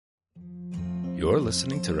You're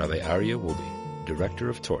listening to Rabbi Aryeh Wolbe, Director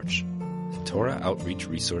of Torch, the Torah Outreach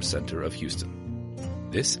Resource Center of Houston.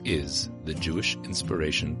 This is the Jewish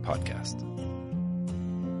Inspiration Podcast.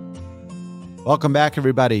 Welcome back,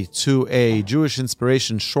 everybody, to a Jewish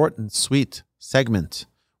Inspiration short and sweet segment.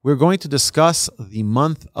 We're going to discuss the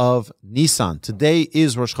month of Nissan. Today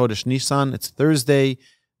is Rosh Chodesh Nissan. It's Thursday,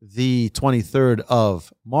 the 23rd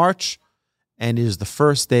of March, and it is the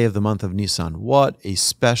first day of the month of Nissan. What a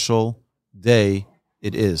special day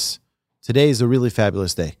it is. Today is a really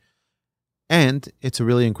fabulous day. And it's a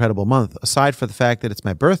really incredible month. Aside from the fact that it's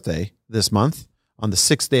my birthday this month, on the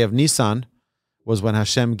 6th day of Nissan, was when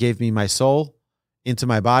Hashem gave me my soul into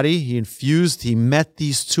my body. He met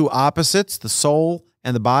these two opposites, the soul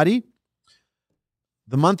and the body.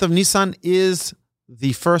 The month of Nissan is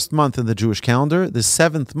the first month in the Jewish calendar, the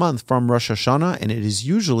seventh month from Rosh Hashanah, and it is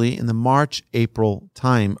usually in the March-April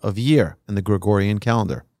time of year in the Gregorian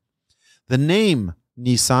calendar. The name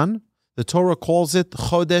Nissan, the Torah calls it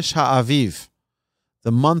Chodesh HaAviv,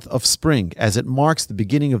 the month of spring, as it marks the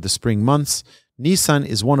beginning of the spring months. Nissan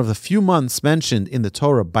is one of the few months mentioned in the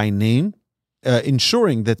Torah by name.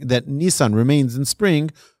 Ensuring that Nissan remains in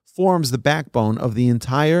spring forms the backbone of the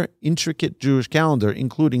entire intricate Jewish calendar,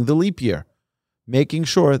 including the leap year, making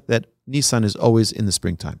sure that Nissan is always in the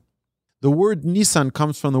springtime. The word Nissan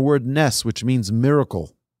comes from the word Nes, which means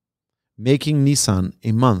miracle, making Nissan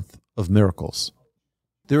a month of miracles.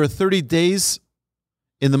 There are 30 days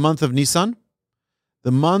in the month of Nissan.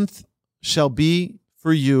 The month shall be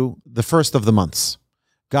for you the first of the months.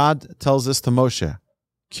 God tells this to Moshe.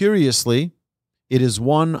 Curiously, it is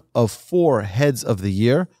one of 4 heads of the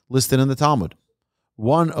year listed in the Talmud,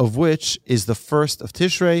 one of which is the first of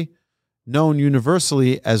Tishrei, known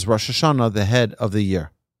universally as Rosh Hashanah, the head of the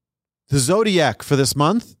year. The zodiac for this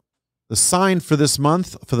month, the sign for this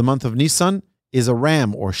month, for the month of Nisan, is a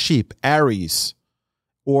ram or sheep, Aries,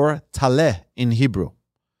 or Taleh in Hebrew.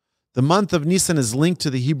 The month of Nisan is linked to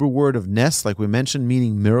the Hebrew word of Nes, like we mentioned,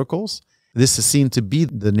 meaning miracles. This is seen to be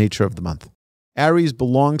the nature of the month. Aries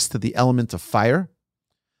belongs to the element of fire.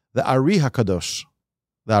 The Ari HaKadosh,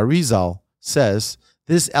 the Arizal, says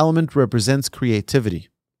this element represents creativity.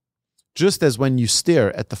 Just as when you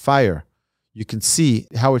stare at the fire, you can see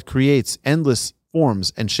how it creates endless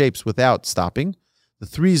forms and shapes without stopping, the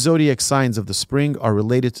 3 zodiac signs of the spring are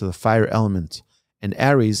related to the fire element, and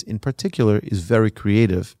Aries in particular is very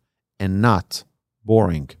creative and not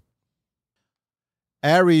boring.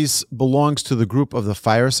 Aries belongs to the group of the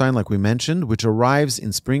fire sign, like we mentioned, which arrives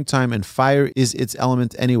in springtime, and fire is its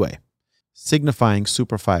element anyway, signifying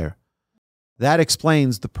superfire. That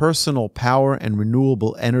explains the personal power and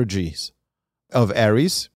renewable energies of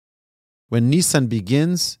Aries. When Nisan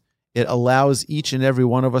begins, it allows each and every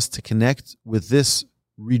one of us to connect with this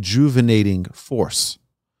rejuvenating force.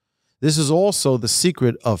 This is also the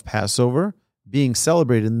secret of Passover being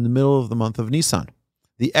celebrated in the middle of the month of Nisan.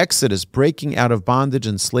 The Exodus, breaking out of bondage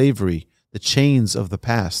and slavery, the chains of the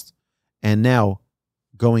past, and now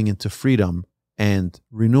going into freedom and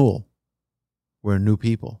renewal. We're a new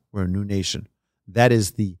people. We're a new nation. That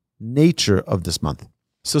is the nature of this month.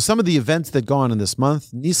 So some of the events that go on in this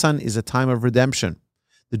month, Nisan is a time of redemption.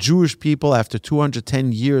 The Jewish people, after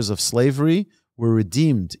 210 years of slavery, were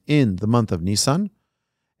redeemed in the month of Nisan.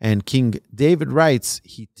 And King David writes,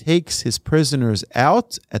 he takes his prisoners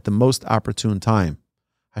out at the most opportune time.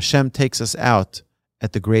 Hashem takes us out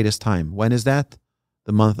at the greatest time. When is that?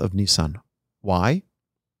 The month of Nisan. Why?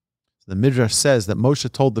 The Midrash says that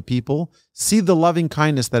Moshe told the people, see the loving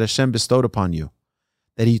kindness that Hashem bestowed upon you,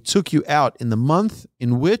 that he took you out in the month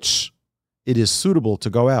in which it is suitable to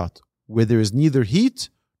go out, where there is neither heat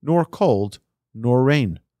nor cold nor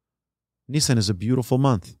rain. Nisan is a beautiful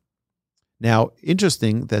month. Now,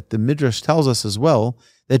 interesting that the Midrash tells us as well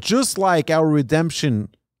that just like our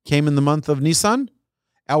redemption came in the month of Nisan,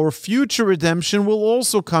 our future redemption will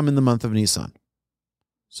also come in the month of Nisan.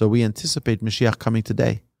 So we anticipate Mashiach coming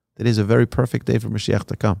today. That is a very perfect day for Mashiach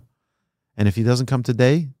to come. And if he doesn't come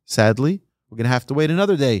today, sadly, we're going to have to wait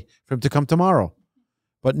another day for him to come tomorrow.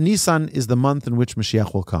 But Nisan is the month in which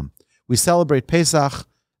Mashiach will come. We celebrate Pesach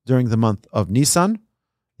during the month of Nisan,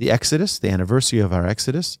 the Exodus, the anniversary of our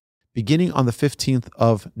Exodus, beginning on the 15th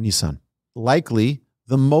of Nisan. Likely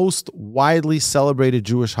the most widely celebrated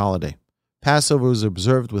Jewish holiday. Passover is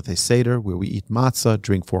observed with a Seder where we eat matzah,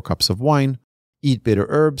 drink 4 cups of wine, eat bitter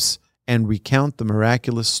herbs, and recount the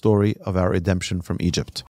miraculous story of our redemption from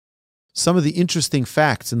Egypt. Some of the interesting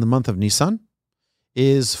facts in the month of Nisan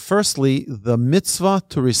is, firstly, the mitzvah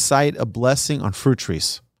to recite a blessing on fruit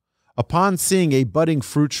trees. Upon seeing a budding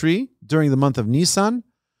fruit tree during the month of Nisan,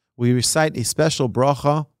 we recite a special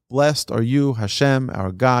bracha, blessed are you, Hashem,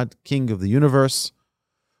 our God, King of the universe,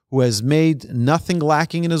 who has made nothing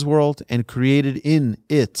lacking in his world and created in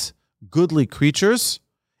it goodly creatures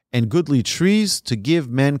and goodly trees to give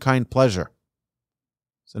mankind pleasure.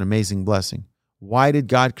 It's an amazing blessing. Why did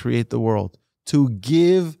God create the world? To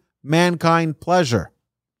give mankind pleasure.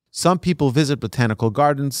 Some people visit botanical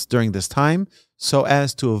gardens during this time so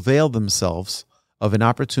as to avail themselves of an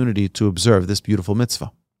opportunity to observe this beautiful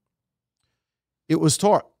mitzvah. It was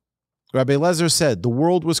taught. Rabbi Eliezer said, the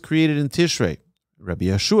world was created in Tishrei. Rabbi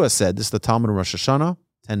Yeshua said, this is the Talmud of Rosh Hashanah,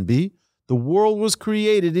 10b, the world was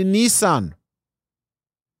created in Nissan.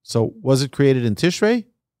 So was it created in Tishrei,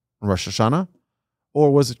 Rosh Hashanah,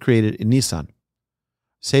 or was it created in Nissan?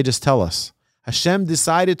 Sages tell us, Hashem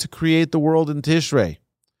decided to create the world in Tishrei.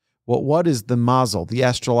 What is the mazel, the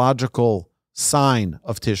astrological sign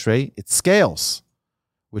of Tishrei? It's scales,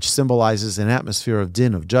 which symbolizes an atmosphere of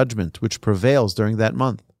din, of judgment, which prevails during that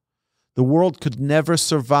month. The world could never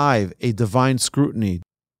survive a divine scrutiny.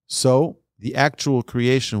 So the actual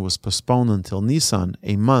creation was postponed until Nisan,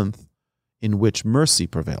 a month in which mercy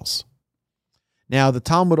prevails. Now, the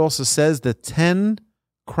Talmud also says that 10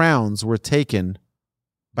 crowns were taken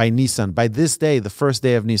by Nisan, by this day, the first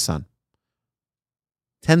day of Nisan.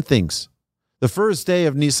 10 things. The first day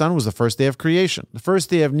of Nisan was the first day of creation. The first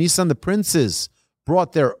day of Nisan, the princes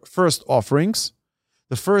brought their first offerings.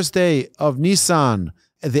 The first day of Nisan,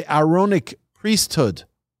 the Aaronic priesthood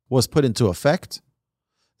was put into effect.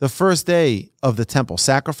 The first day of the temple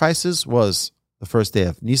sacrifices was the first day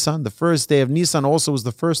of Nisan. The first day of Nisan also was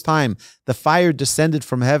the first time the fire descended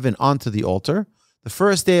from heaven onto the altar. The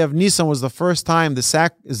first day of Nisan was the first time the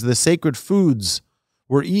sacred foods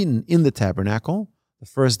were eaten in the tabernacle. The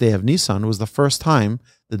first day of Nisan was the first time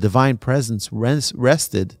the divine presence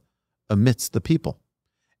rested amidst the people.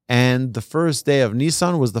 And the first day of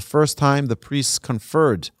Nisan was the first time the priests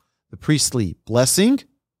conferred the priestly blessing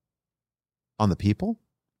on the people.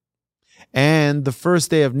 And the first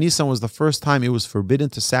day of Nisan was the first time it was forbidden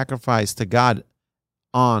to sacrifice to God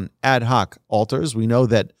on ad hoc altars. We know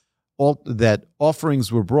that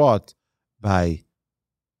offerings were brought by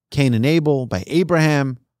Cain and Abel, by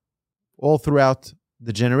Abraham, all throughout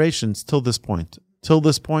the generations till this point. Till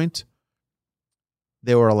this point,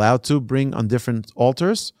 they were allowed to bring on different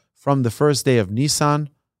altars. From the first day of Nisan,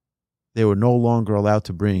 they were no longer allowed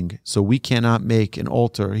to bring. So we cannot make an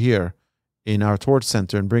altar here in our torch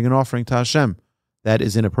center and bring an offering to Hashem. That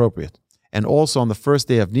is inappropriate. And also on the first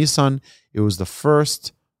day of Nisan, it was the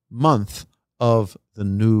first month of the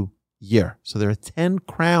new year. So there are 10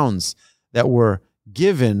 crowns that were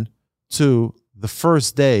given to the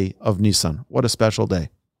first day of Nisan. What a special day.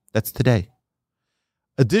 That's today.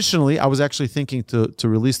 Additionally, I was actually thinking to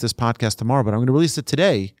release this podcast tomorrow, but I'm going to release it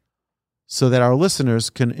today so that our listeners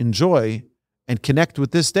can enjoy and connect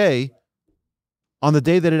with this day on the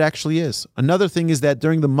day that it actually is. Another thing is that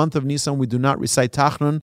during the month of Nisan, we do not recite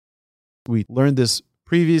Tachnun. We learned this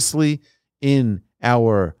previously in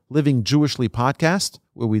our Living Jewishly podcast,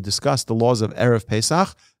 where we discussed the laws of Erev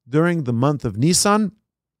Pesach. During the month of Nisan,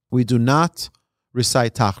 we do not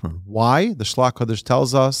recite Tachnun. Why? The Shlach Kodesh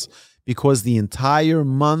tells us, because the entire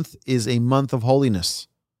month is a month of holiness.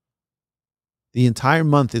 The entire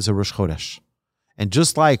month is a Rosh Chodesh. And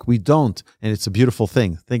just like we don't, and it's a beautiful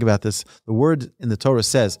thing, think about this, the word in the Torah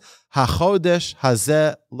says, HaChodesh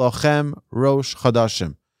hazeh lochem Rosh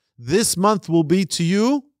Chodashim. This month will be to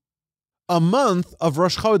you a month of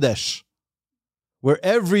Rosh Chodesh, where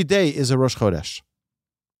every day is a Rosh Chodesh.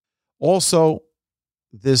 Also,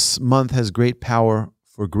 this month has great power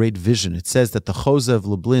for great vision. It says that the Chozeh of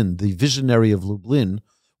Lublin, the visionary of Lublin,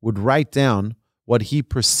 would write down what he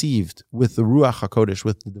perceived with the Ruach HaKodesh,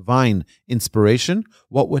 with the divine inspiration,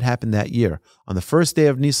 what would happen that year. On the first day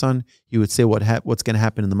of Nisan, he would say what's going to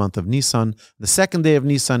happen in the month of Nisan. The second day of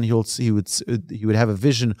Nisan, he would have a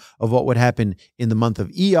vision of what would happen in the month of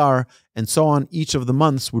Iyar, and so on. Each of the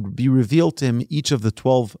months would be revealed to him each of the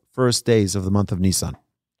 12 first days of the month of Nisan.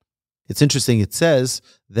 It's interesting, it says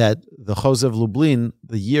that the Chozeh of Lublin,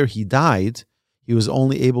 the year he died, he was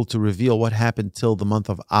only able to reveal what happened till the month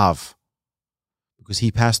of Av. Because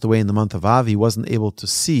he passed away in the month of Av, he wasn't able to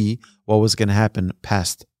see what was going to happen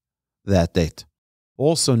past that date.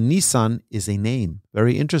 Also, Nisan is a name.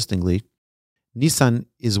 Very interestingly, Nisan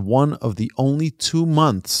is one of the only 2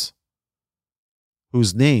 months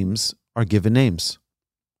whose names are given names.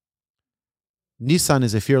 Nisan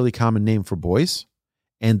is a fairly common name for boys,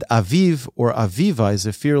 and Aviv or Aviva is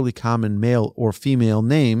a fairly common male or female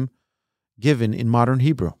name given in modern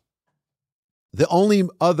Hebrew. The only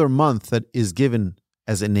other month that is given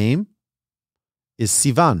as a name is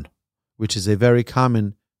Sivan, which is a very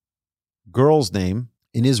common girl's name,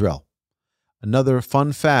 in Israel. Another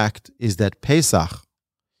fun fact is that Pesach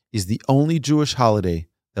is the only Jewish holiday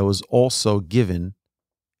that was also given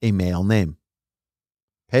a male name.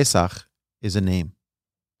 Pesach is a name.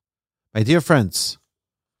 My dear friends,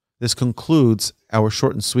 this concludes our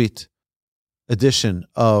short and sweet edition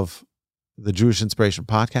of the Jewish Inspiration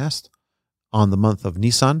Podcast on the month of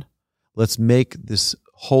Nissan. Let's make this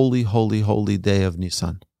holy, holy, holy day of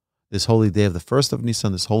Nissan, this holy day of the first of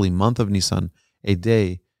Nissan, this holy month of Nissan, a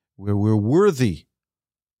day where we're worthy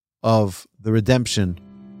of the redemption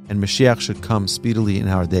and Mashiach should come speedily in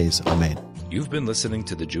our days. Amen. You've been listening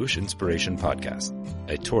to the Jewish Inspiration Podcast,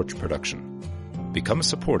 a Torch production. Become a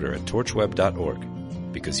supporter at torchweb.org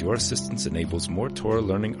because your assistance enables more Torah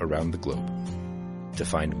learning around the globe. To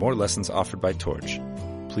find more lessons offered by Torch,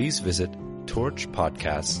 please visit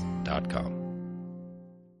torchpodcasts.com.